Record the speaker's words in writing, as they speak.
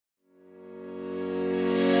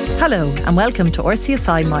Hello and welcome to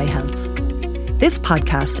RCSI My Health. This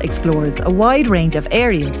podcast explores a wide range of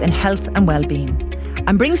areas in health and well-being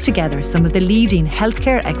and brings together some of the leading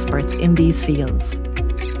healthcare experts in these fields.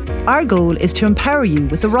 Our goal is to empower you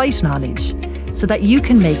with the right knowledge so that you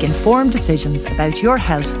can make informed decisions about your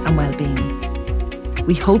health and well-being.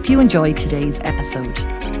 We hope you enjoyed today's episode.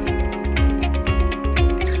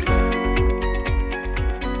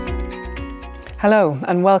 Hello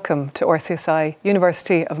and welcome to RCSI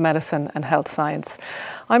University of Medicine and Health Science.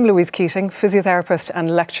 I'm Louise Keating, physiotherapist and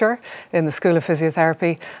lecturer in the School of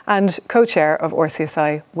Physiotherapy and co-chair of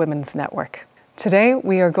RCSI Women's Network. Today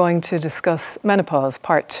we are going to discuss menopause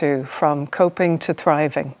part 2, from coping to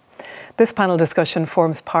thriving. This panel discussion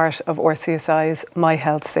forms part of RCSI's My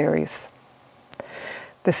Health series.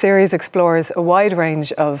 The series explores a wide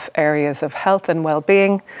range of areas of health and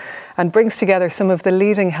well-being and brings together some of the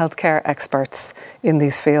leading healthcare experts in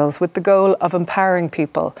these fields with the goal of empowering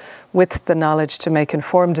people with the knowledge to make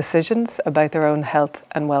informed decisions about their own health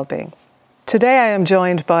and well-being. Today I am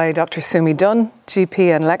joined by Dr. Sumi Dunn,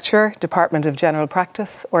 GP and lecturer, Department of General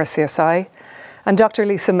Practice, RCSI, and Dr.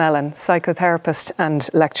 Lisa Mellon, psychotherapist and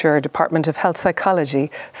lecturer, Department of Health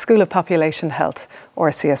Psychology, School of Population Health,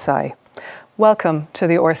 RCSI. Welcome to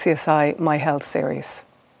the RCSI My Health series.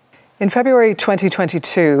 In February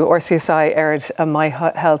 2022, RCSI aired a My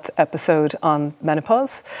Health episode on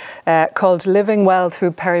menopause called Living Well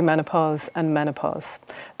Through Perimenopause and Menopause.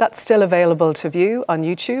 That's still available to view on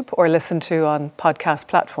YouTube or listen to on podcast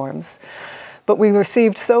platforms. But we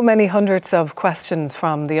received so many hundreds of questions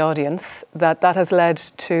from the audience that has led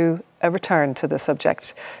to a return to the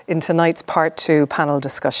subject in tonight's part 2 panel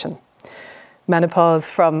discussion. Menopause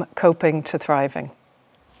from coping to thriving.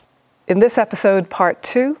 In this episode, part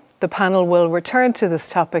 2, the panel will return to this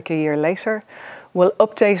topic a year later, will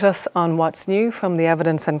update us on what's new from the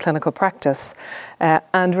evidence and clinical practice,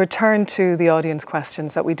 and return to the audience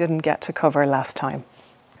questions that we didn't get to cover last time.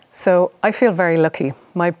 So I feel very lucky.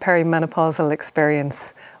 My perimenopausal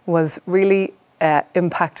experience was really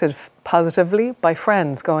impacted positively by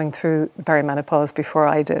friends going through perimenopause before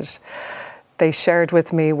I did. They shared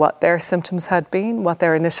with me what their symptoms had been, what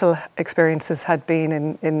their initial experiences had been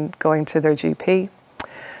in going to their GP.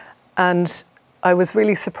 And I was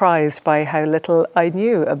really surprised by how little I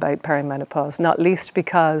knew about perimenopause, not least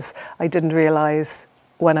because I didn't realise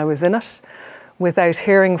when I was in it. Without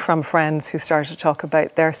hearing from friends who started to talk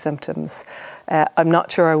about their symptoms, I'm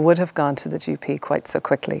not sure I would have gone to the GP quite so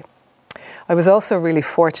quickly. I was also really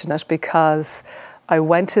fortunate because I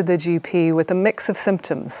went to the GP with a mix of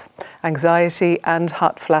symptoms, anxiety and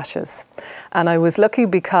hot flashes. And I was lucky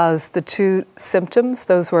because the two symptoms,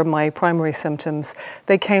 those were my primary symptoms,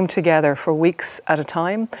 they came together for weeks at a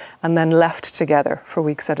time and then left together for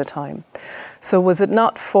weeks at a time. So was it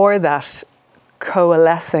not for that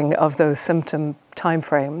coalescing of those symptom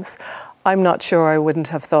timeframes, I'm not sure I wouldn't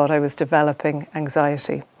have thought I was developing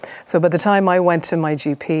anxiety. So by the time I went to my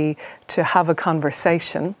GP to have a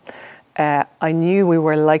conversation, I knew we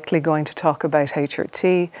were likely going to talk about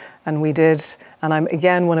HRT, and we did. And I'm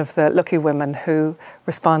again one of the lucky women who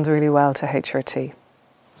responds really well to HRT.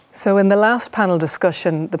 So in the last panel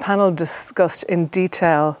discussion, the panel discussed in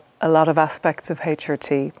detail a lot of aspects of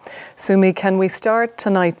HRT. Sumi, can we start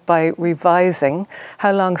tonight by revising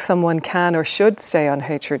how long someone can or should stay on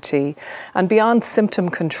HRT, and beyond symptom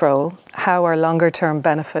control, how are longer-term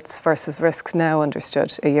benefits versus risks now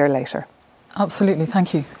understood a year later? Absolutely,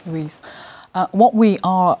 thank you, Louise. What we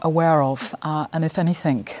are aware of, and if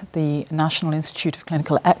anything, the National Institute of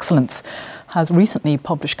Clinical Excellence has recently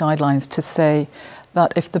published guidelines to say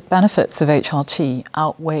that if the benefits of HRT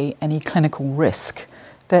outweigh any clinical risk,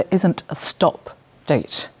 there isn't a stop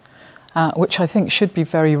date, which I think should be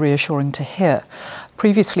very reassuring to hear.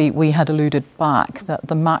 Previously, we had alluded back that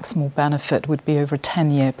the maximal benefit would be over a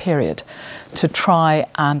 10-year period to try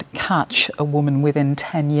and catch a woman within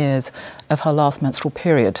 10 years of her last menstrual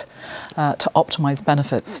period to optimise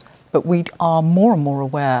benefits. But we are more and more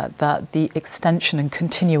aware that the extension and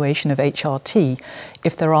continuation of HRT,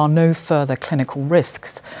 if there are no further clinical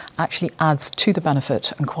risks, actually adds to the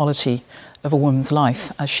benefit and quality of a woman's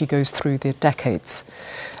life as she goes through the decades.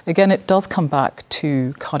 Again, it does come back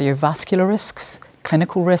to cardiovascular risks,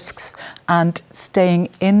 clinical risks, and staying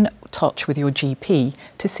in touch with your GP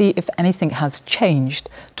to see if anything has changed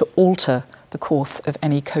to alter the course of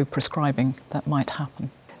any co-prescribing that might happen.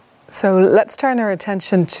 So let's turn our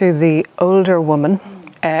attention to the older woman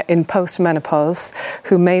in postmenopause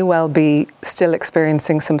who may well be still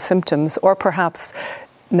experiencing some symptoms or perhaps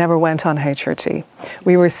never went on HRT.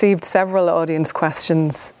 We received several audience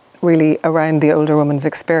questions really around the older woman's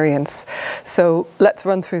experience. So let's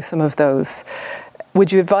run through some of those.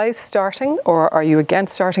 Would you advise starting, or are you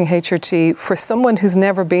against starting HRT for someone who's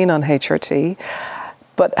never been on HRT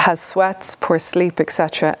but has sweats, poor sleep,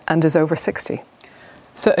 etc., and is over 60?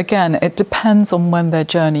 So again, it depends on when their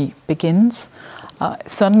journey begins.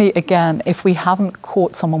 Certainly, again, if we haven't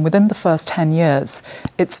caught someone within the first 10 years,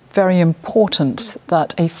 it's very important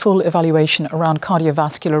that a full evaluation around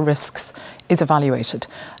cardiovascular risks is evaluated.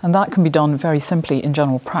 And that can be done very simply in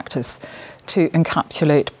general practice to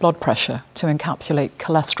encapsulate blood pressure, to encapsulate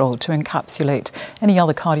cholesterol, to encapsulate any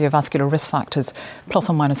other cardiovascular risk factors, plus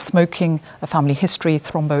or minus smoking, a family history,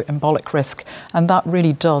 thromboembolic risk. And that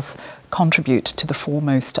really does contribute to the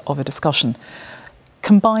foremost of a discussion,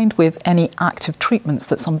 combined with any active treatments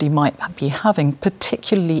that somebody might be having,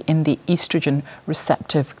 particularly in the estrogen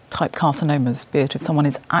receptive type carcinomas, be it if someone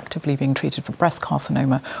is actively being treated for breast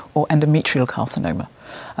carcinoma or endometrial carcinoma.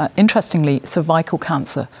 Interestingly, cervical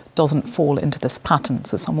cancer doesn't fall into this pattern,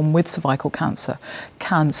 so someone with cervical cancer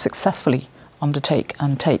can successfully undertake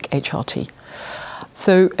and take HRT.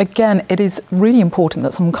 So again, it is really important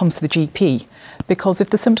that someone comes to the GP, because if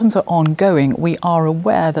the symptoms are ongoing, we are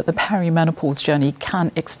aware that the perimenopause journey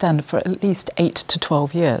can extend for at least 8 to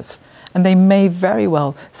 12 years. And they may very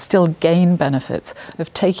well still gain benefits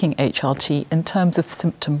of taking HRT in terms of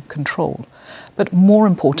symptom control. But more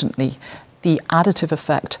importantly, the additive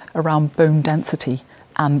effect around bone density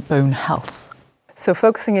and bone health. So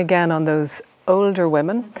focusing again on those older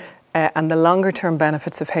women and the longer term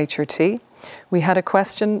benefits of HRT, we had a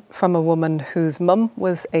question from a woman whose mum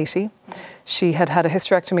was 80. She had had a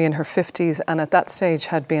hysterectomy in her 50s and at that stage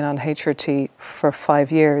had been on HRT for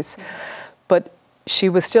 5 years. But she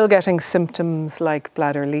was still getting symptoms like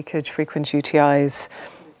bladder leakage, frequent UTIs,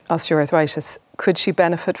 osteoarthritis. Could she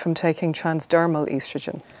benefit from taking transdermal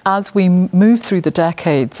estrogen? As we move through the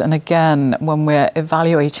decades, and again, when we're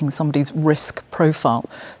evaluating somebody's risk profile,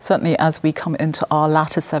 certainly as we come into our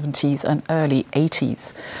latter 70s and early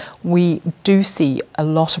 80s, we do see a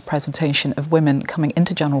lot of presentation of women coming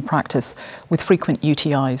into general practice with frequent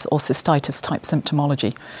UTIs or cystitis type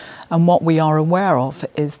symptomology. And what we are aware of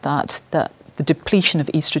is that the depletion of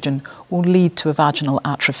estrogen will lead to a vaginal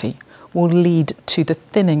atrophy, will lead to the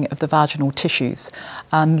thinning of the vaginal tissues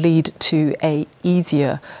and lead to a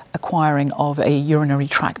easier acquiring of a urinary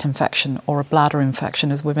tract infection or a bladder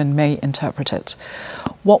infection, as women may interpret it.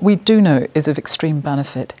 What we do know is of extreme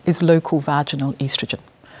benefit is local vaginal estrogen.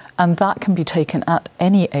 And that can be taken at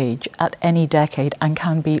any age, at any decade, and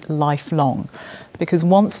can be lifelong. Because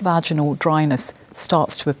once vaginal dryness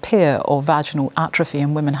starts to appear or vaginal atrophy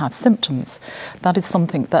and women have symptoms, that is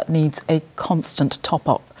something that needs a constant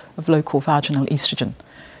top-up of local vaginal estrogen.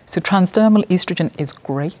 So transdermal estrogen is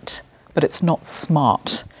great, but it's not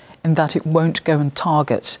smart in that it won't go and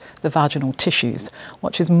target the vaginal tissues,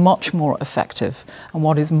 which is much more effective and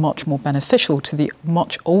what is much more beneficial to the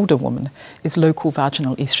much older woman is local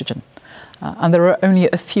vaginal estrogen. And there are only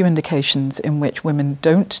a few indications in which women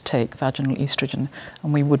don't take vaginal estrogen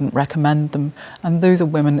and we wouldn't recommend them. And those are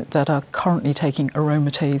women that are currently taking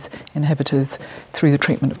aromatase inhibitors through the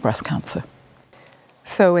treatment of breast cancer.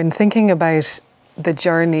 So in thinking about the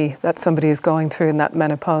journey that somebody is going through in that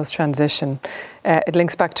menopause transition, it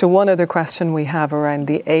links back to one other question we have around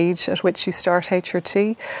the age at which you start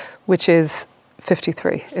HRT, which is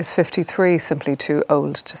 53. Is 53 simply too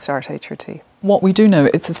old to start HRT? What we do know,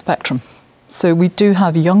 it's a spectrum. So we do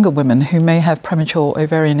have younger women who may have premature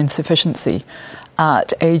ovarian insufficiency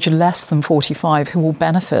at age less than 45 who will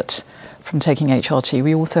benefit from taking HRT.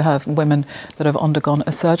 We also have women that have undergone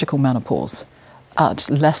a surgical menopause at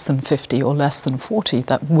less than 50 or less than 40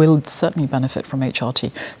 that will certainly benefit from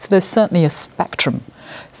HRT. So there's certainly a spectrum.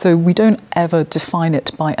 So we don't ever define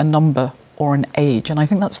it by a number or an age. And I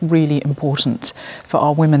think that's really important for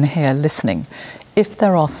our women here listening. If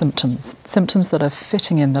there are symptoms that are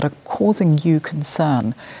fitting in, that are causing you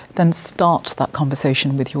concern, then start that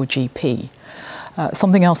conversation with your GP.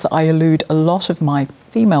 Something else that I allude a lot of my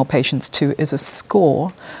female patients to is a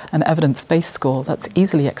score, an evidence-based score that's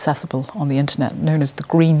easily accessible on the internet, known as the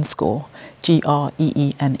GREEN score,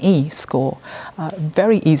 G-R-E-E-N-E score,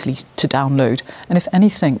 very easily to download. And if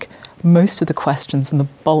anything, most of the questions and the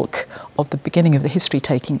bulk of the beginning of the history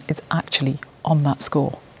taking is actually on that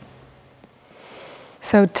score.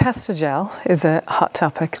 So Testagel is a hot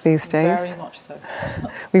topic these days. Very much so.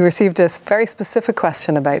 We received a very specific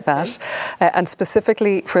question about that, and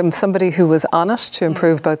specifically from somebody who was on it to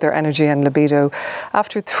improve both their energy and libido.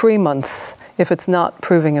 After 3 months, if it's not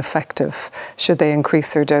proving effective, should they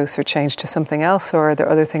increase their dose or change to something else, or are there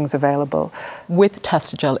other things available? With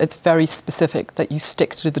Testigel, it's very specific that you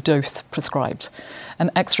stick to the dose prescribed.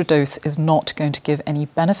 An extra dose is not going to give any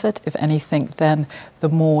benefit. If anything, then the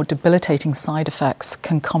more debilitating side effects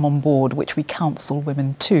can come on board, which we counsel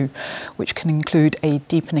women to, which can include a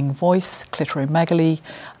deepening voice, clitoromegaly,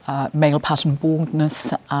 male pattern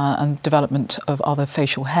baldness, and development of other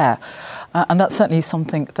facial hair. And that's certainly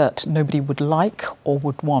something that nobody would like or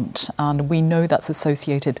would want. And we know that's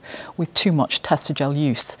associated with too much Testigel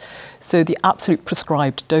use. So the absolute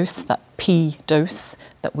prescribed dose, that P dose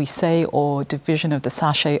that we say, or division of the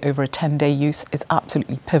sachet over a 10-day use, is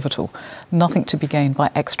absolutely pivotal. Nothing to be gained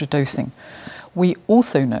by extra dosing. We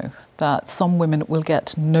also know that some women will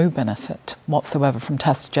get no benefit whatsoever from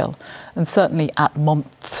Testigel, and certainly at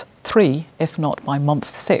month 3, if not by month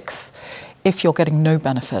 6, if you're getting no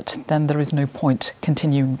benefit, then there is no point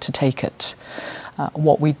continuing to take it.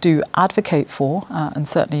 What we do advocate for, and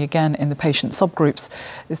certainly again in the patient subgroups,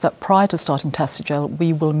 is that prior to starting Testigel,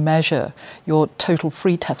 we will measure your total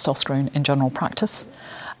free testosterone in general practice,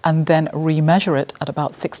 and then remeasure it at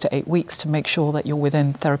about 6 to 8 weeks to make sure that you're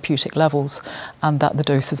within therapeutic levels and that the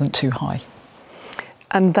dose isn't too high.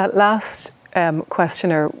 And that last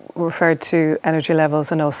questioner referred to energy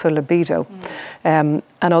levels and also libido. And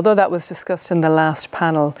although that was discussed in the last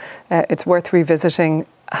panel, it's worth revisiting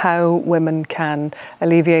how women can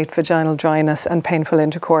alleviate vaginal dryness and painful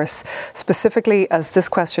intercourse, specifically, as this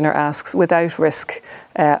questioner asks, without risk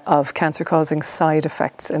of cancer-causing side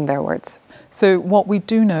effects, in their words. So what we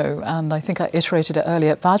do know, and I think I iterated it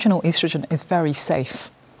earlier, vaginal estrogen is very safe,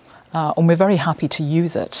 and we're very happy to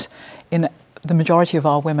use it in the majority of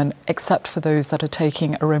our women, except for those that are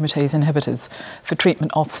taking aromatase inhibitors for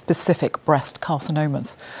treatment of specific breast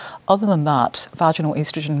carcinomas. Other than that, vaginal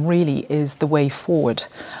estrogen really is the way forward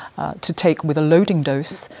to take with a loading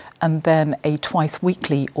dose and then a twice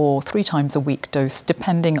weekly or 3 times a week dose,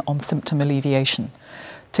 depending on symptom alleviation.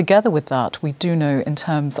 Together with that, we do know in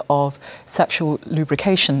terms of sexual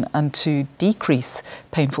lubrication and to decrease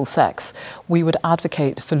painful sex, we would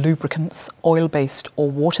advocate for lubricants, oil-based or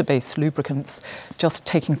water-based lubricants, just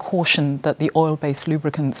taking caution that the oil-based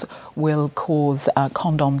lubricants will cause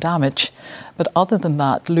condom damage. But other than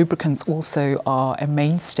that, lubricants also are a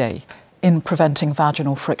mainstay in preventing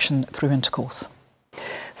vaginal friction through intercourse.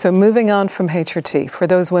 So moving on from HRT, for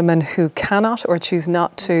those women who cannot or choose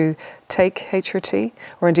not to take HRT,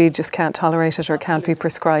 or indeed just can't tolerate it or can't be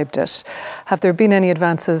prescribed it, have there been any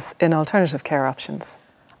advances in alternative care options?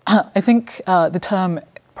 I think the term,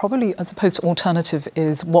 probably as opposed to alternative,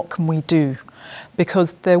 is what can we do?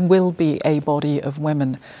 Because there will be a body of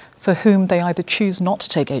women for whom they either choose not to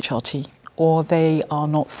take HRT, or they are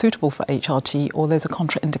not suitable for HRT, or there's a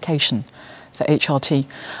contraindication for HRT.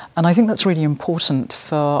 And I think that's really important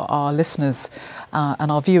for our listeners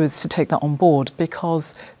and our viewers to take that on board,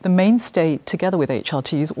 because the mainstay together with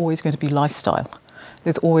HRT is always going to be lifestyle.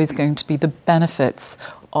 There's always going to be the benefits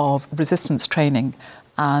of resistance training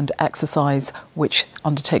and exercise which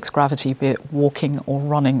undertakes gravity, be it walking or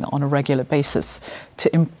running on a regular basis,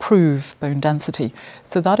 to improve bone density.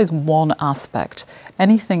 So that is one aspect.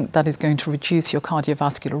 Anything that is going to reduce your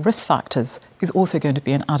cardiovascular risk factors is also going to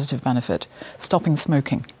be an additive benefit. Stopping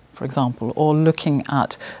smoking, for example, or looking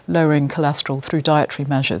at lowering cholesterol through dietary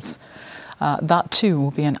measures. That too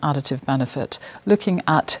will be an additive benefit. Looking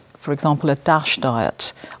at, for example, a DASH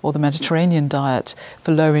diet or the Mediterranean diet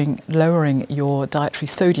for lowering your dietary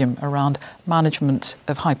sodium around management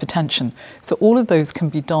of hypertension. So all of those can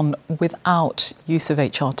be done without use of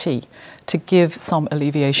HRT to give some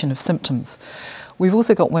alleviation of symptoms. We've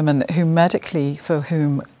also got women who medically, for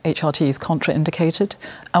whom HRT is contraindicated,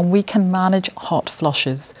 and we can manage hot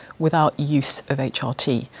flushes without use of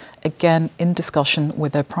HRT. Again, in discussion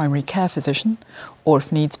with their primary care physician, or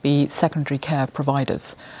if needs be, secondary care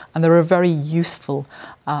providers. And there are very useful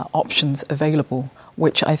options available,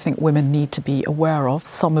 which I think women need to be aware of.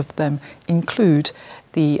 Some of them include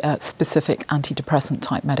the specific antidepressant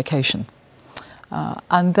type medication.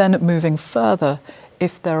 And then moving further,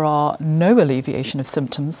 if there are no alleviation of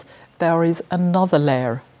symptoms, there is another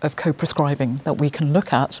layer of co-prescribing that we can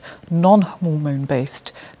look at, non-hormone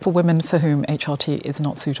based, for women for whom HRT is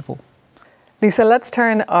not suitable. Lisa, let's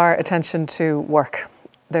turn our attention to work.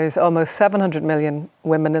 There's almost 700 million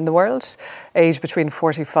women in the world, aged between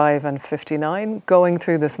 45 and 59, going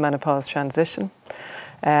through this menopause transition.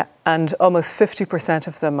 And almost 50%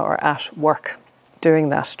 of them are at work doing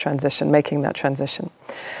that transition, making that transition.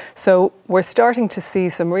 So we're starting to see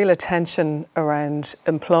some real attention around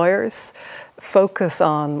employers focus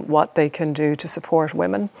on what they can do to support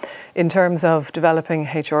women in terms of developing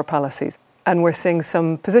HR policies. And we're seeing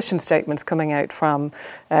some position statements coming out from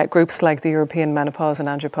groups like the European Menopause and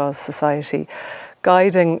Andropause Society,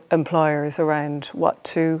 guiding employers around what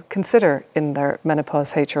to consider in their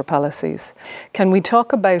menopause HR policies. Can we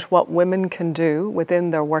talk about what women can do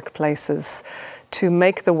within their workplaces to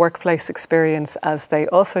make the workplace experience as they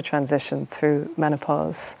also transition through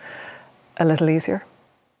menopause a little easier?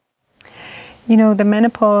 You know, the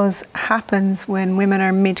menopause happens when women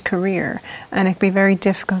are mid-career, and it can be very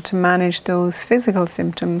difficult to manage those physical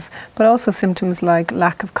symptoms, but also symptoms like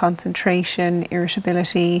lack of concentration,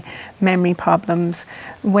 irritability, memory problems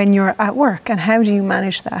when you're at work. And how do you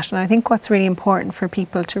manage that? And I think what's really important for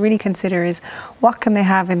people to really consider is what can they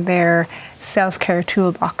have in their self-care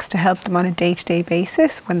toolbox to help them on a day-to-day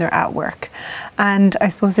basis when they're at work. And I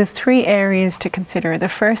suppose there's 3 areas to consider. The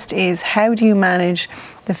first is, how do you manage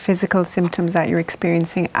the physical symptoms that you're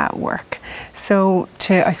experiencing at work? So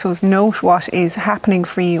to, I suppose, note what is happening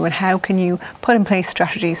for you and how can you put in place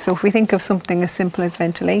strategies. So if we think of something as simple as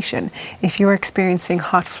ventilation, if you're experiencing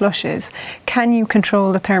hot flushes, can you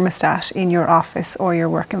control the thermostat in your office or your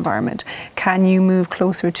work environment? Can you move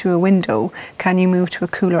closer to a window? Can you move to a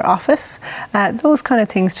cooler office? Those kind of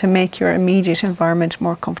things to make your immediate environment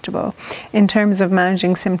more comfortable. In terms of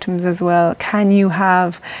managing symptoms as well, can you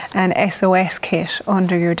have an SOS kit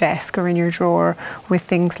under your desk or in your drawer with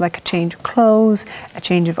things like a change of clothes, a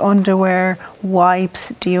change of underwear,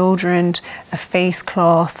 wipes, deodorant, a face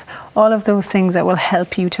cloth, all of those things that will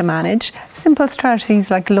help you to manage. Simple strategies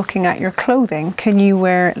like looking at your clothing. Can you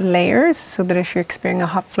wear layers so that if you're experiencing a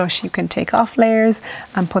hot flush, you can take off layers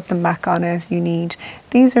and put them back on as you need?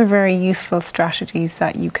 These are very useful strategies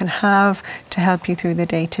that you can have to help you through the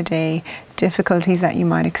day-to-day difficulties that you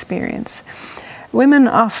might experience. Women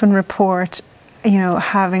often report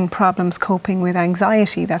having problems coping with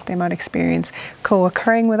anxiety that they might experience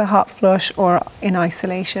co-occurring with a hot flush or in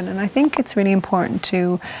isolation. And I think it's really important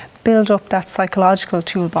to build up that psychological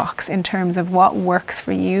toolbox in terms of what works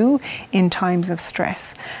for you in times of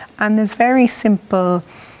stress. And there's very simple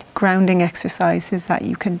grounding exercises that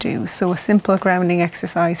you can do. So a simple grounding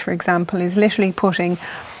exercise, for example, is literally putting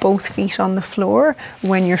both feet on the floor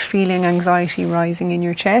when you're feeling anxiety rising in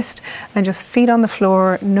your chest, and just feet on the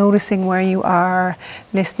floor, noticing where you are,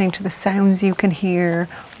 listening to the sounds you can hear,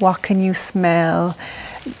 what can you smell,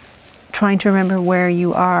 trying to remember where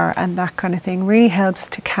you are, and that kind of thing really helps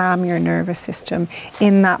to calm your nervous system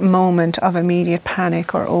in that moment of immediate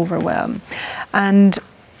panic or overwhelm. And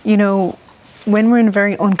when we're in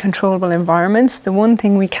very uncontrollable environments, the one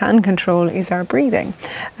thing we can control is our breathing.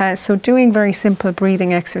 So doing very simple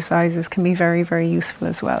breathing exercises can be very, very useful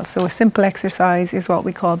as well. So a simple exercise is what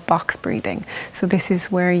we call box breathing. So this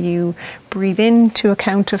is where you breathe in to a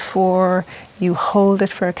count of 4, you hold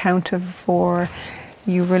it for a count of 4,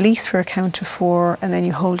 you release for a count of 4, and then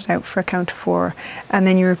you hold it out for a count of 4, and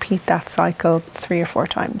then you repeat that cycle 3 or 4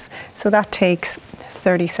 times. So that takes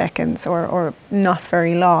 30 seconds or not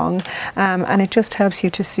very long, and it just helps you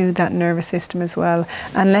to soothe that nervous system as well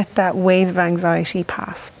and let that wave of anxiety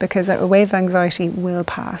pass, because a wave of anxiety will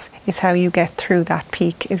pass. It's how you get through that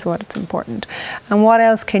peak is what it's important. And what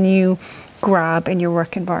else can you grab in your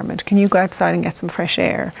work environment? Can you go outside and get some fresh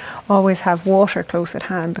air? Always have water close at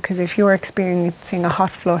hand, because if you're experiencing a hot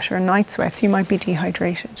flush or night sweats, you might be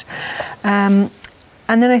dehydrated.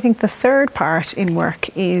 And then I think the third part in work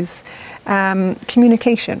is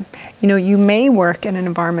communication. You may work in an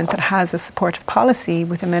environment that has a supportive policy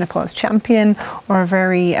with a menopause champion or a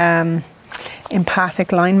very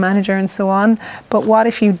empathic line manager and so on. But what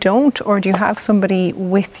if you don't, or do you have somebody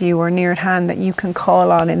with you or near at hand that you can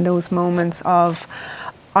call on in those moments of,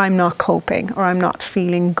 I'm not coping or I'm not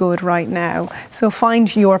feeling good right now? So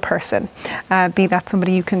find your person, be that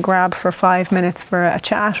somebody you can grab for 5 minutes for a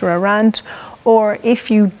chat or a rant, or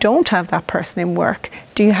if you don't have that person in work,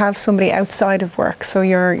 do you have somebody outside of work? So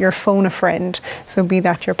your phone a friend, so be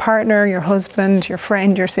that your partner, your husband, your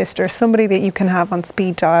friend, your sister, somebody that you can have on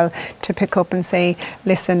speed dial to pick up and say,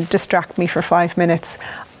 listen, distract me for 5 minutes.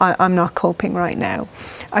 I'm not coping right now.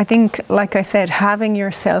 I think, like I said, having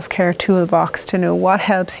your self-care toolbox to know what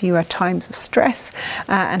helps you at times of stress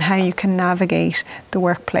and how you can navigate the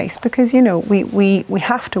workplace, because we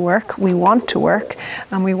have to work, we want to work,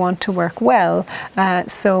 and we want to work well.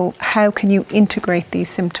 So how can you integrate these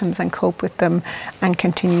symptoms and cope with them and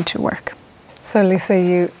continue to work? So Lisa,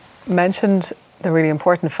 you mentioned the really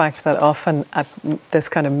important fact that often at this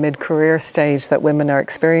kind of mid-career stage that women are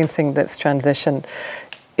experiencing this transition,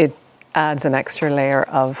 it adds an extra layer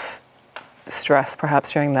of stress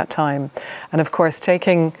perhaps during that time. And of course,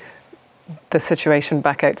 taking the situation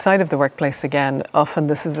back outside of the workplace again, often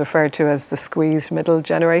this is referred to as the squeezed middle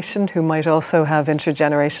generation, who might also have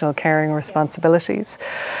intergenerational caring responsibilities.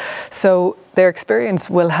 So their experience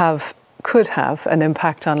could have an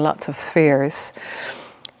impact on lots of spheres.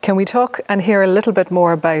 Can we talk and hear a little bit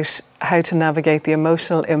more about how to navigate the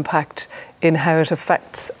emotional impact in how it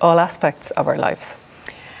affects all aspects of our lives?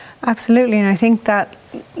 Absolutely, and I think that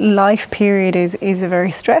life period is a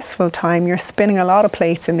very stressful time. You're spinning a lot of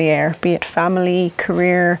plates in the air, be it family,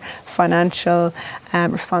 career, financial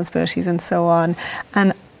responsibilities and so on.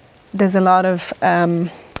 And there's a lot of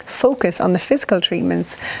focus on the physical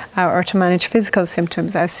treatments or to manage physical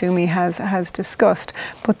symptoms, as Sumi has discussed.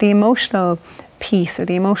 But the emotional piece or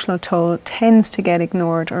the emotional toll tends to get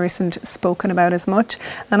ignored or isn't spoken about as much.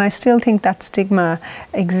 And I still think that stigma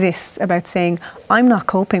exists about saying, I'm not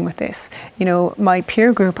coping with this. You know, my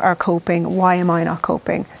peer group are coping. Why am I not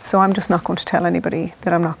coping? So I'm just not going to tell anybody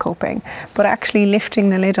that I'm not coping. But actually lifting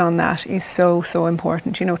the lid on that is so, so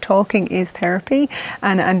important. You know, talking is therapy,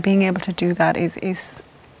 and being able to do that is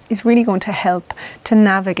really going to help to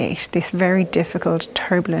navigate this very difficult,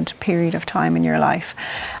 turbulent period of time in your life.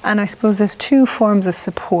 And I suppose there's two forms of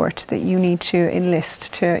support that you need to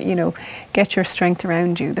enlist to, you know, get your strength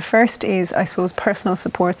around you. The first is, I suppose, personal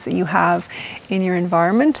supports that you have in your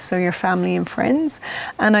environment, so your family and friends.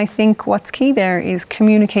 And I think what's key there is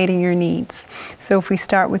communicating your needs. So if we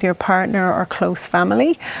start with your partner or close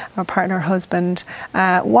family, or partner, husband,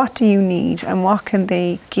 what do you need and what can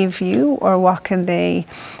they give you, or what can they,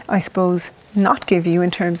 I suppose, not give you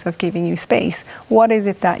in terms of giving you space? What is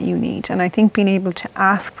it that you need? And I think being able to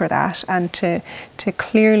ask for that and to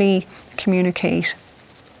clearly communicate,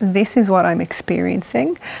 this is what I'm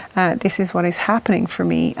experiencing, this is what is happening for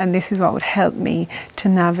me, and this is what would help me to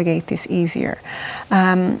navigate this easier.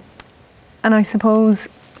 And I suppose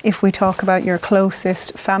if we talk about your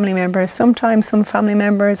closest family members, sometimes some family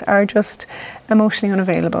members are just emotionally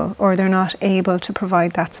unavailable, or they're not able to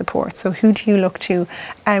provide that support. So who do you look to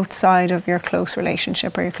outside of your close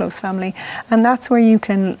relationship or your close family? And that's where you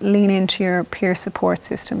can lean into your peer support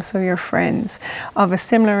system. So your friends of a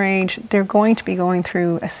similar age, they're going to be going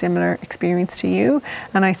through a similar experience to you.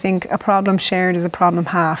 And I think a problem shared is a problem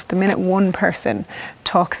halved. The minute one person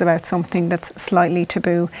talks about something that's slightly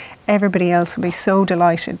taboo, everybody else will be so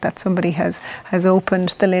delighted that somebody has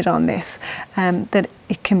opened the lid on this, that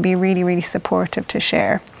it can be really, really supportive to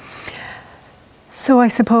share. So I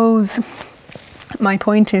suppose my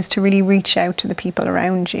point is to really reach out to the people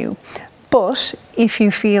around you. But if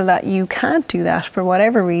you feel that you can't do that for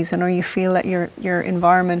whatever reason, or you feel that your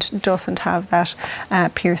environment doesn't have that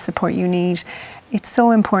peer support you need, it's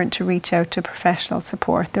so important to reach out to professional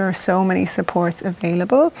support. There are so many supports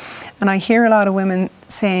available. And I hear a lot of women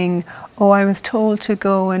saying, oh, I was told to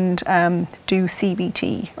go and do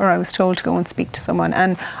CBT, or I was told to go and speak to someone.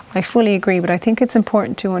 And I fully agree, but I think it's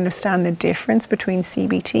important to understand the difference between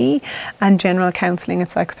CBT and general counselling and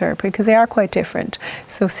psychotherapy, because they are quite different.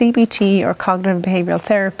 So CBT, or cognitive behavioural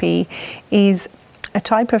therapy, is a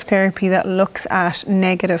type of therapy that looks at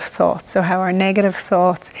negative thoughts. So how our negative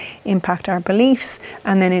thoughts impact our beliefs,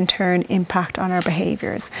 and then in turn impact on our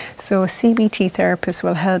behaviours. So a CBT therapist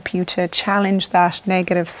will help you to challenge that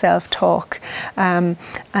negative self-talk,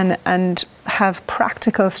 and have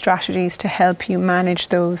practical strategies to help you manage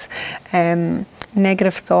those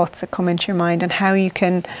negative thoughts that come into your mind, and how you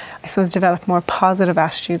can, I suppose, develop more positive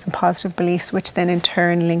attitudes and positive beliefs, which then in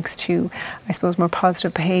turn links to, I suppose, more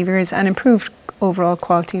positive behaviours and improved overall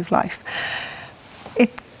quality of life.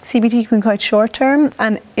 CBT can be quite short term,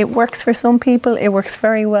 and it works for some people. It works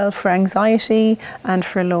very well for anxiety and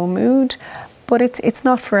for low mood, but it's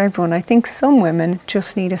not for everyone. I think some women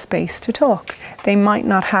just need a space to talk. They might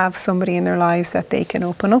not have somebody in their lives that they can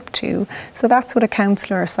open up to. So that's what a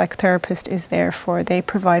counsellor or psychotherapist is there for. They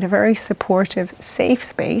provide a very supportive, safe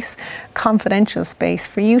space, confidential space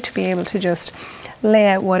for you to be able to just lay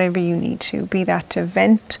out whatever you need to, be that to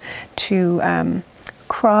vent, to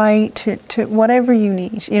cry, to whatever you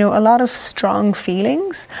need. You know, a lot of strong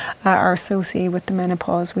feelings are associated with the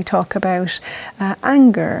menopause. We talk about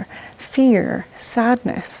anger, fear,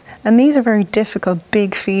 sadness, and these are very difficult,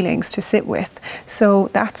 big feelings to sit with. So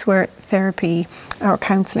that's where therapy or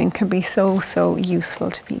counselling can be so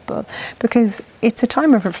useful to people, because it's a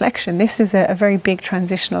time of reflection. This is a very big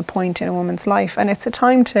transitional point in a woman's life, and it's a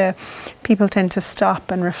time people tend to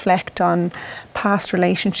stop and reflect on past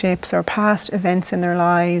relationships or past events in their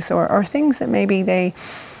lives, or things that maybe they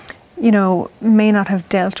may not have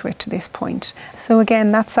dealt with to this point. So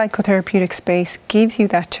again, that psychotherapeutic space gives you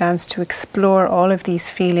that chance to explore all of these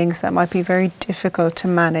feelings that might be very difficult to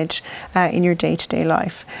manage in your day-to-day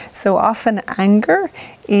life. So often anger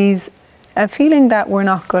is a feeling that we're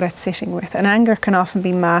not good at sitting with. And anger can often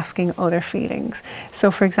be masking other feelings. So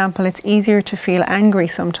for example, it's easier to feel angry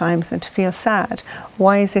sometimes than to feel sad.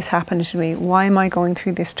 Why is this happening to me? Why am I going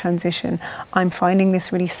through this transition? I'm finding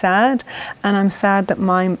this really sad, and I'm sad that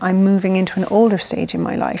I'm moving into an older stage in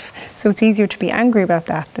my life. So it's easier to be angry about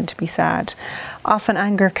that than to be sad. Often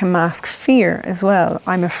anger can mask fear as well.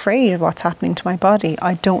 I'm afraid of what's happening to my body.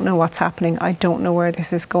 I don't know what's happening. I don't know where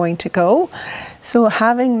this is going to go. So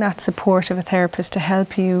having that support of a therapist to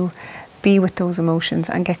help you be with those emotions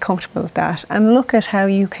and get comfortable with that, and look at how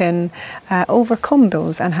you can overcome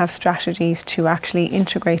those and have strategies to actually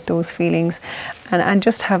integrate those feelings and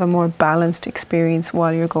just have a more balanced experience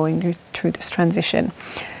while you're going through this transition.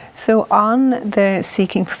 So on the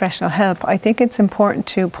seeking professional help, I think it's important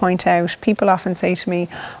to point out, people often say to me,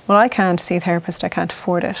 well, I can't see a therapist, I can't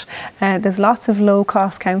afford it. There's lots of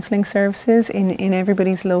low-cost counselling services in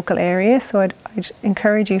everybody's local area, so I'd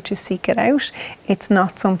encourage you to seek it out. It's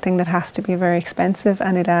not something that has to be very expensive,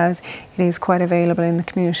 and it is quite available in the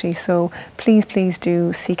community. So please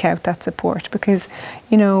do seek out that support, because,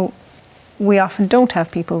 you know, we often don't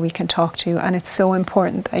have people we can talk to, and it's so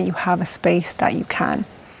important that you have a space that you can.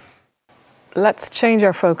 Let's change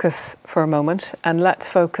our focus for a moment, and let's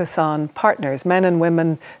focus on partners, men and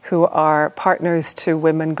women who are partners to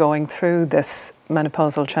women going through this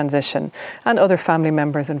menopausal transition, and other family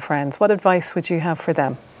members and friends. What advice would you have for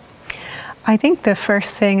them? I think the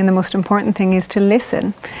first thing and the most important thing is to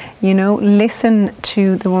listen. You know, listen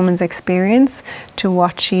to the woman's experience, to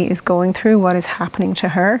what she is going through, what is happening to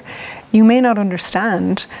her. You may not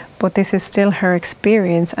understand, but this is still her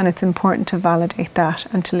experience, and it's important to validate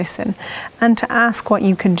that and to listen and to ask what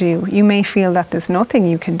you can do. You may feel that there's nothing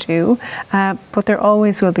you can do, but there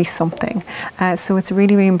always will be something. So it's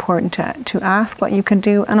really, really important to ask what you can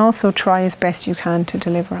do, and also try as best you can to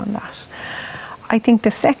deliver on that. I think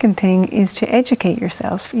the second thing is to educate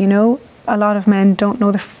yourself. You know, a lot of men don't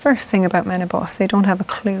know the first thing about menopause. They don't have a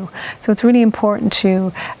clue. So it's really important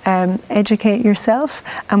to educate yourself.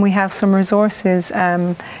 And we have some resources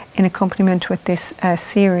in accompaniment with this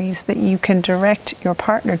series that you can direct your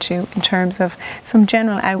partner to, in terms of some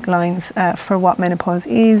general outlines for what menopause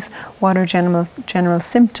is, what are general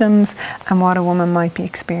symptoms, and what a woman might be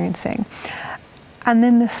experiencing. And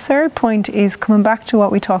then the third point is coming back to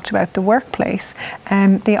what we talked about, the workplace.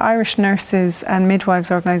 The Irish Nurses and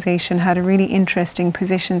Midwives Organisation had a really interesting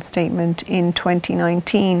position statement in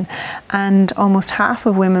 2019, and almost half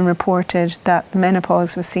of women reported that the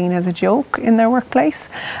menopause was seen as a joke in their workplace,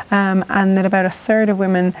 and that about a third of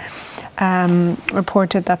women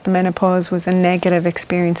reported that the menopause was a negative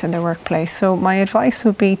experience in their workplace. So my advice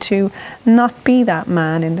would be to not be that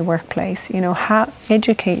man in the workplace. You know,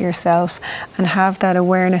 educate yourself and have that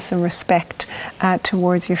awareness and respect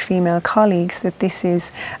towards your female colleagues, that this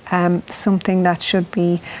is something that should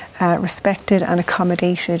be respected and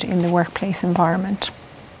accommodated in the workplace environment.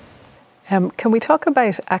 Can we talk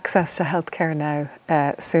about access to healthcare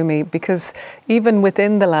now, Sumi? Because even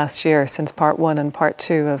within the last year, since part 1 and part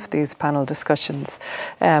 2 of these panel discussions,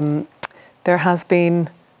 there has been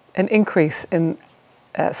an increase in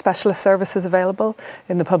specialist services available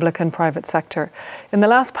in the public and private sector. In the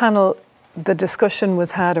last panel, the discussion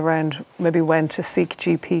was had around maybe when to seek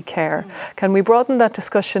GP care. Can we broaden that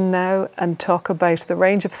discussion now and talk about the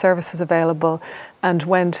range of services available and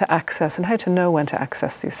when to access, and how to know when to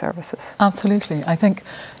access these services? Absolutely. I think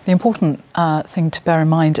the important thing to bear in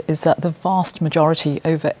mind is that the vast majority,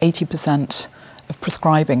 over 80% of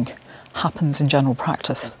prescribing, happens in general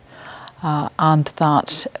practice. And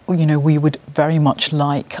that, you know, we would very much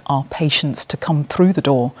like our patients to come through the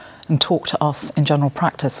door and talk to us in general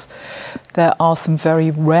practice. There are some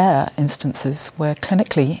very rare instances where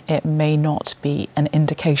clinically it may not be an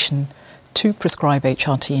indication to prescribe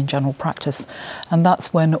HRT in general practice, and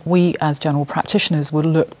that's when we as general practitioners will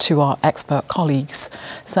look to our expert colleagues,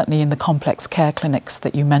 certainly in the complex care clinics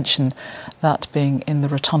that you mentioned, that being in the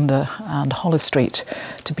Rotunda and Holles Street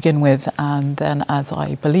to begin with, and then, as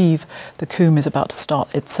I believe, the Coombe is about to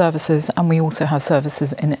start its services, and we also have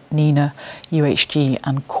services in Nina, UHG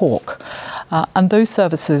and Cork, and those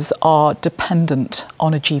services are dependent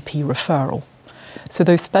on a GP referral. So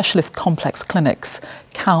those specialist complex clinics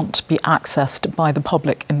can't be accessed by the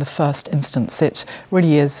public in the first instance. It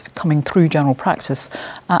really is coming through general practice.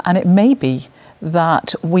 And it may be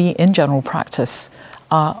that we in general practice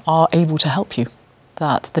are able to help you,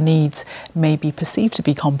 that the needs may be perceived to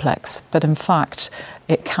be complex, but in fact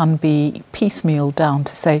it can be piecemeal down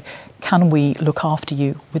to say, can we look after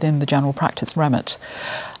you within the general practice remit?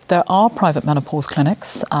 There are private menopause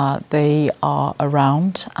clinics. They are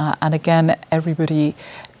around. And again, everybody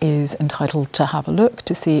is entitled to have a look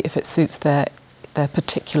to see if it suits their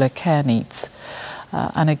particular care needs.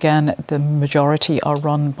 And again, the majority are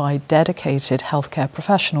run by dedicated healthcare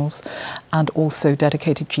professionals and also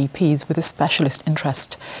dedicated GPs with a specialist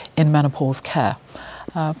interest in menopause care.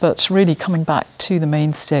 But really coming back to the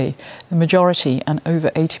mainstay, the majority and over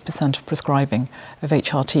 80% of prescribing of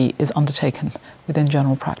HRT is undertaken within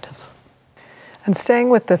general practice. And staying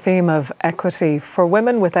with the theme of equity, for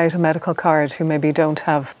women without a medical card who maybe don't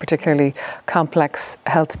have particularly complex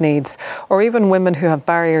health needs, or even women who have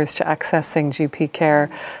barriers to accessing GP care,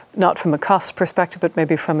 not from a cost perspective, but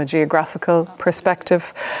maybe from a geographical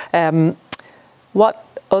perspective, what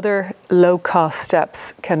other low-cost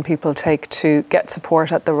steps can people take to get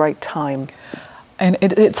support at the right time? And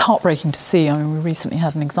it's heartbreaking to see. I mean, we recently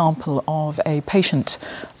had an example of a patient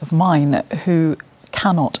of mine who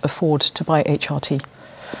cannot afford to buy HRT,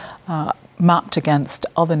 mapped against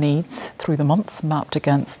other needs through the month, mapped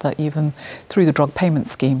against that even through the drug payment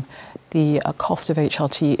scheme. The cost of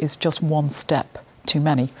HRT is just one step too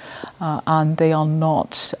many, and they are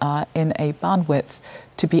not in a bandwidth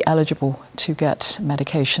to be eligible to get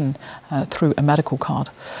medication through a medical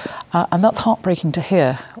card. And that's heartbreaking to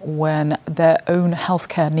hear when their own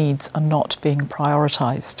healthcare needs are not being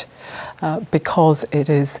prioritised, because it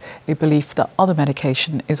is a belief that other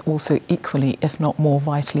medication is also equally, if not more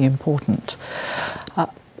vitally important.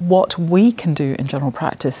 What we can do in general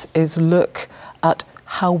practice is look at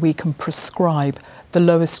how we can prescribe the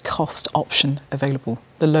lowest cost option available,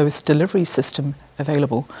 the lowest delivery system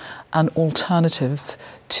available, and alternatives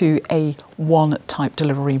to a one-type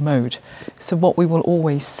delivery mode. So what we will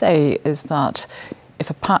always say is that if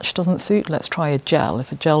a patch doesn't suit, let's try a gel.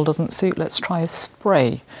 If a gel doesn't suit, let's try a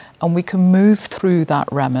spray. And we can move through that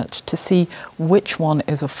remit to see which one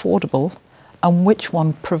is affordable and which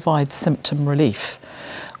one provides symptom relief.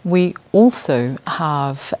 We also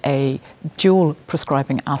have a dual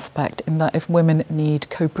prescribing aspect in that if women need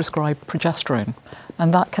co-prescribed progesterone,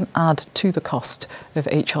 and that can add to the cost of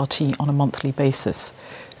HRT on a monthly basis.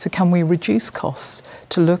 So can we reduce costs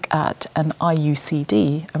to look at an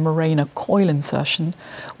IUCD, a Mirena coil insertion,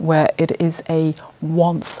 where it is a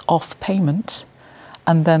once-off payment,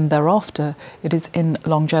 and then thereafter it is in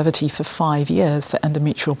longevity for 5 years for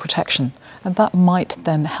endometrial protection. And that might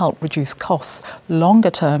then help reduce costs longer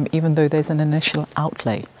term, even though there's an initial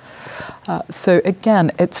outlay. So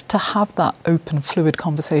again, it's to have that open, fluid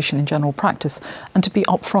conversation in general practice and to be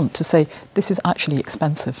upfront to say, this is actually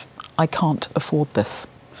expensive. I can't afford this.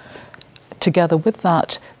 Together with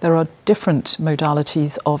that, there are different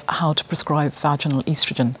modalities of how to prescribe vaginal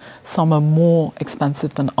estrogen. Some are more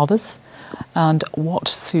expensive than others. And what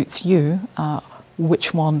suits you,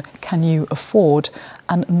 which one can you afford,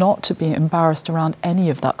 and not to be embarrassed around any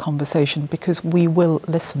of that conversation, because we will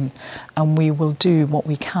listen and we will do what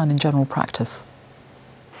we can in general practice.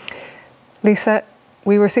 Lisa,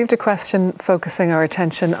 we received a question focusing our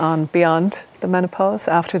attention on beyond the menopause,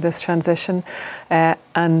 after this transition,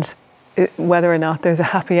 and whether or not there's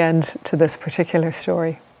a happy end to this particular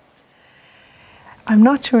story. I'm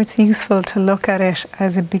not sure it's useful to look at it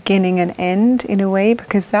as a beginning and end in a way,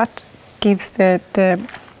 because that gives the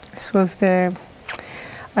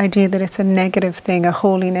idea that it's a negative thing, a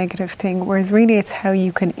wholly negative thing, whereas really it's how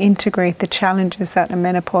you can integrate the challenges that a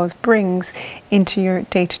menopause brings into your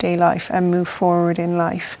day-to-day life and move forward in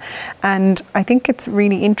life. And I think it's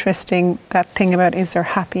really interesting, that thing about is there a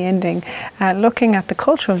happy ending, looking at the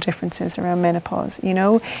cultural differences around menopause. You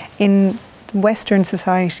know, in Western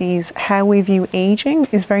societies, how we view aging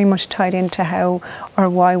is very much tied into how or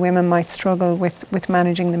why women might struggle with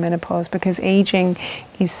managing the menopause, because aging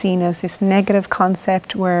is seen as this negative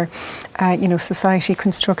concept where society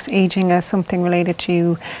constructs aging as something related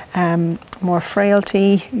to more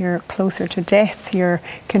frailty, you're closer to death, you're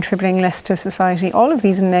contributing less to society, all of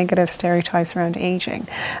these negative stereotypes around aging.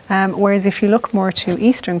 Whereas if you look more to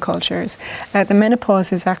Eastern cultures, the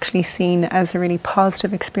menopause is actually seen as a really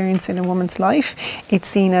positive experience in a woman's life. It's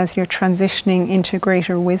seen as you're transitioning into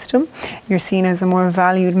greater wisdom. You're seen as a more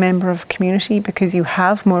valued member of community because you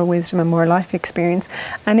have more wisdom and more life experience.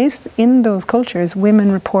 And in those cultures,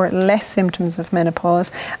 women report less symptoms of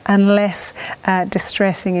menopause and less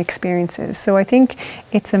distressing experiences. So I think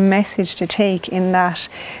it's a message to take in that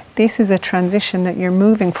this is a transition that you're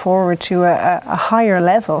moving forward to a higher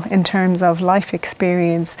level in terms of life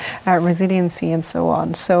experience, resiliency and so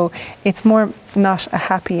on. So it's more not a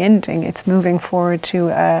happy ending, it's moving forward to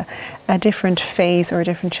a different phase or a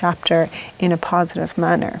different chapter in a positive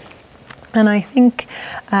manner. And I think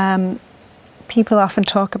people often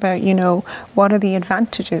talk about, what are the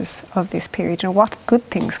advantages of this period? What good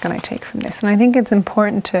things can I take from this? And I think it's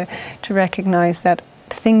important to recognise that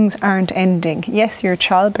things aren't ending. Yes, your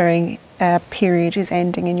childbearing period is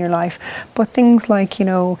ending in your life, but things like,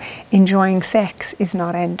 enjoying sex is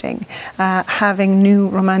not ending. Having new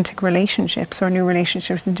romantic relationships or new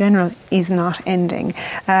relationships in general is not ending.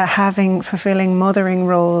 Having fulfilling mothering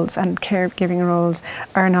roles and caregiving roles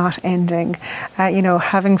are not ending.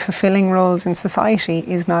 Having fulfilling roles in society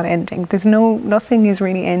is not ending. Nothing is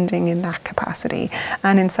really ending in that capacity.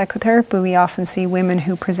 And in psychotherapy, we often see women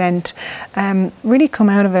who present really come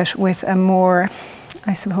out of it with a more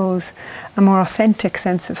authentic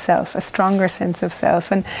sense of self, a stronger sense of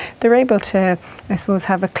self, and they're able to,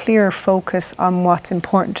 have a clearer focus on what's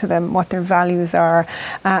important to them, what their values are,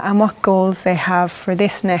 and what goals they have for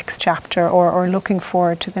this next chapter or looking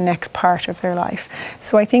forward to the next part of their life.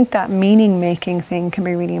 So I think that meaning-making thing can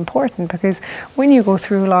be really important, because when you go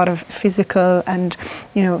through a lot of physical and,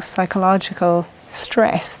 psychological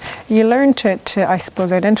stress, you learn to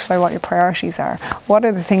identify what your priorities are. What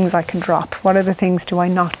are the things I can drop? What are the things do I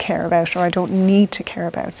not care about or I don't need to care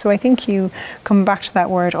about? So I think you come back to that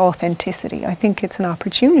word authenticity. I think it's an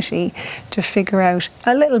opportunity to figure out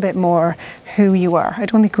a little bit more who you are. I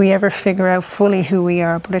don't think we ever figure out fully who we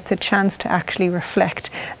are, but it's a chance to actually reflect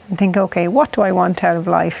and think, okay, what do I want out of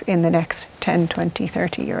life in the next 10, 20,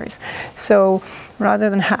 30 years? So rather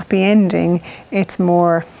than happy ending, it's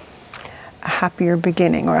more a happier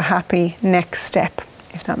beginning or a happy next step,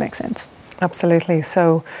 if that makes sense. Absolutely.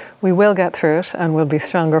 So we will get through it and we'll be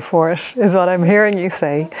stronger for it, is what I'm hearing you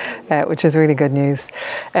say, which is really good news.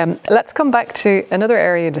 Let's come back to another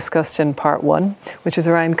area discussed in part 1, which is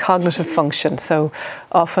around cognitive function. So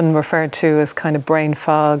often referred to as kind of brain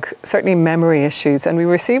fog, certainly memory issues. And we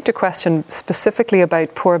received a question specifically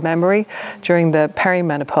about poor memory during the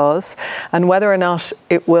perimenopause and whether or not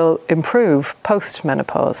it will improve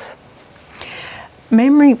post-menopause.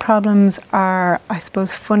 Memory problems are,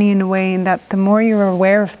 funny in a way in that the more you're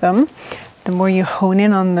aware of them, the more you hone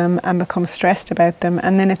in on them and become stressed about them,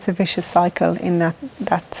 and then it's a vicious cycle in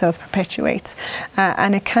that self-perpetuates.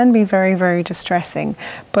 And it can be very, very distressing.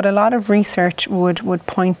 But a lot of research would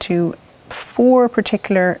point to 4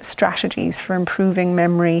 particular strategies for improving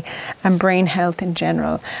memory and brain health in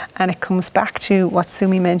general. And it comes back to what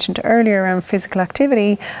Sumi mentioned earlier around physical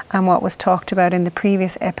activity and what was talked about in the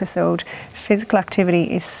previous episode. Physical activity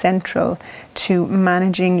is central to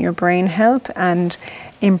managing your brain health and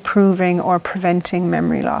improving or preventing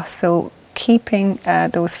memory loss. So keeping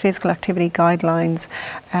those physical activity guidelines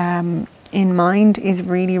in mind is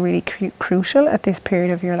really, really crucial at this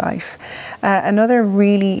period of your life. Another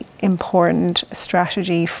really important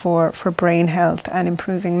strategy for brain health and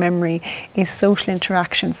improving memory is social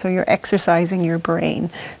interaction. So you're exercising your brain.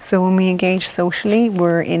 So when we engage socially,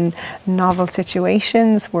 we're in novel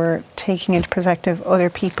situations, we're taking into perspective other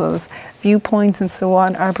people's viewpoints and so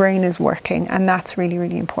on. Our brain is working, and that's really,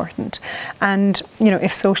 really important. And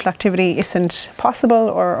if social activity isn't possible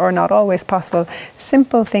or not always possible,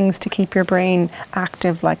 simple things to keep your brain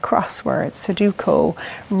active like crosswords, Sudoku,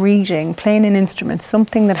 reading, playing an instrument,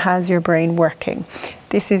 something that has your brain working.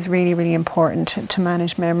 This is really, really important to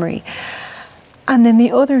manage memory. And then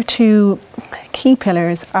the other 2 key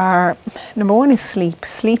pillars are, number 1 is sleep.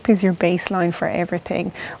 Sleep is your baseline for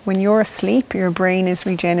everything. When you're asleep, your brain is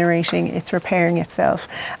regenerating, it's repairing itself.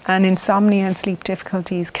 And insomnia and sleep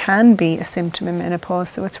difficulties can be a symptom in menopause.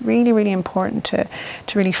 So it's really, really important to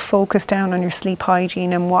really focus down on your sleep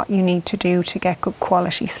hygiene and what you need to do to get good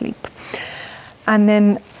quality sleep. And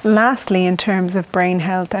then lastly, in terms of brain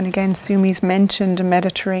health, and again, Sumi's mentioned a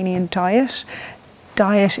Mediterranean diet.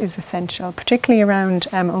 Diet is essential, particularly around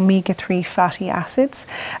omega-3 fatty acids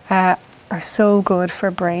are so good for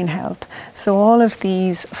brain health. So all of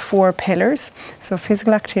these 4 pillars, so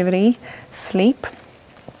physical activity, sleep,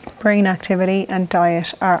 brain activity and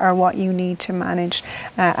diet are what you need to manage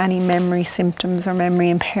any memory symptoms or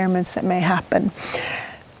memory impairments that may happen.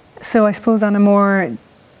 So I suppose on a more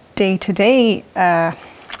day-to-day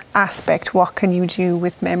aspect, what can you do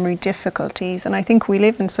with memory difficulties? And I think we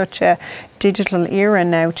live in such a digital era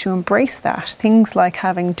now to embrace that. Things like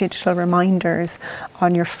having digital reminders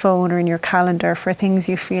on your phone or in your calendar for things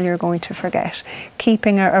you feel you're going to forget,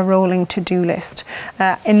 keeping a rolling to-do list,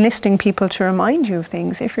 enlisting people to remind you of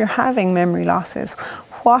things. If you're having memory losses,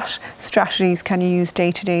 what strategies can you use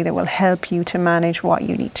day to day that will help you to manage what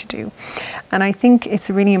you need to do? And I think it's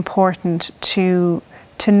really important to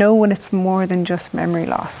know when it's more than just memory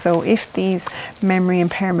loss. So if these memory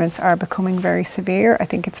impairments are becoming very severe, I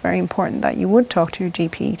think it's very important that you would talk to your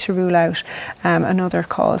GP to rule out another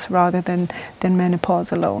cause rather than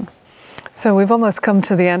menopause alone. So we've almost come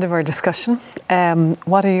to the end of our discussion.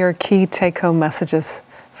 What are your key take-home messages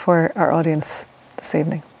for our audience this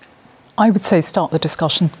evening? I would say start the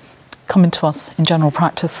discussion. Come into us in general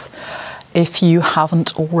practice. If you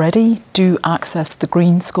haven't already, do access the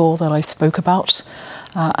green score that I spoke about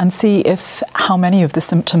and see if how many of the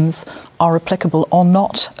symptoms are applicable or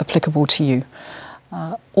not applicable to you.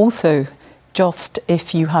 Also, just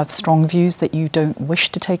if you have strong views that you don't wish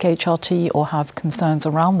to take HRT or have concerns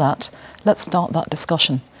around that, let's start that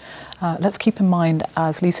discussion. Let's keep in mind,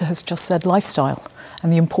 as Lisa has just said, lifestyle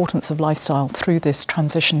and the importance of lifestyle through this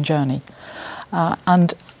transition journey.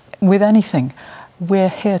 And with anything, we're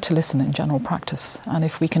here to listen in general practice, and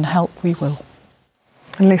if we can help, we will.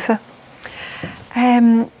 And Lisa?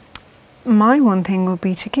 My one thing would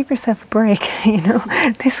be to give yourself a break.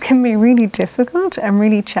 This can be really difficult and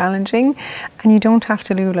really challenging, and you don't have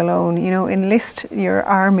to do it alone. Enlist your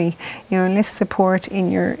army, enlist support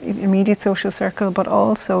in your immediate social circle, but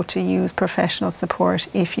also to use professional support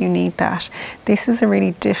if you need that. This is a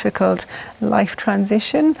really difficult life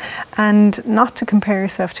transition, and not to compare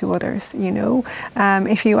yourself to others.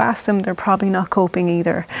 If you ask them, they're probably not coping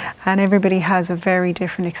either, and everybody has a very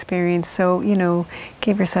different experience. So,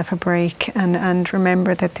 give yourself a break. And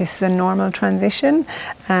remember that this is a normal transition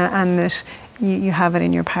and that you have it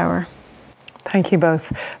in your power. Thank you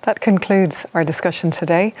both. That concludes our discussion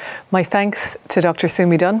today. My thanks to Dr.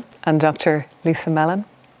 Sumi Dunn and Dr. Lisa Mellon.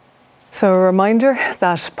 So a reminder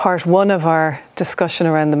that part 1 of our discussion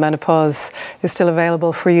around the menopause is still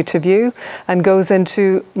available for you to view and goes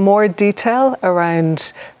into more detail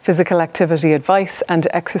around physical activity advice and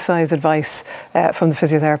exercise advice from the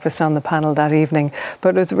physiotherapist on the panel that evening.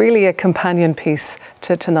 But it was really a companion piece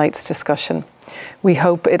to tonight's discussion. We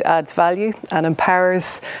hope it adds value and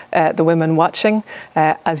empowers the women watching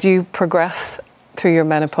as you progress through your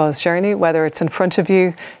menopause journey, whether it's in front of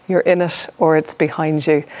you, you're in it, or it's behind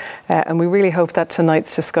you. And we really hope that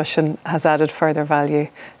tonight's discussion has added further value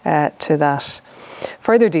to that.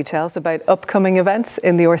 Further details about upcoming events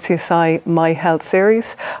in the RCSI My Health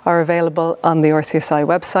series are available on the RCSI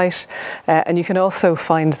website, and you can also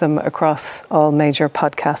find them across all major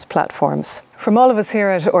podcast platforms. From all of us here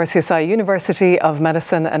at RCSI University of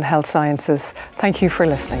Medicine and Health Sciences, thank you for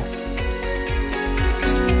listening.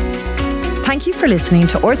 Thank you for listening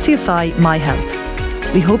to RCSI My Health.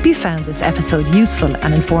 We hope you found this episode useful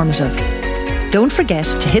and informative. Don't forget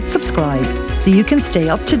to hit subscribe so you can stay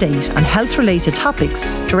up to date on health-related topics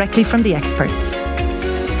directly from the experts.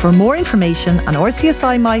 For more information on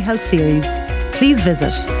RCSI My Health series, please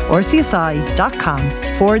visit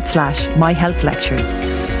rcsi.com/myhealthlectures.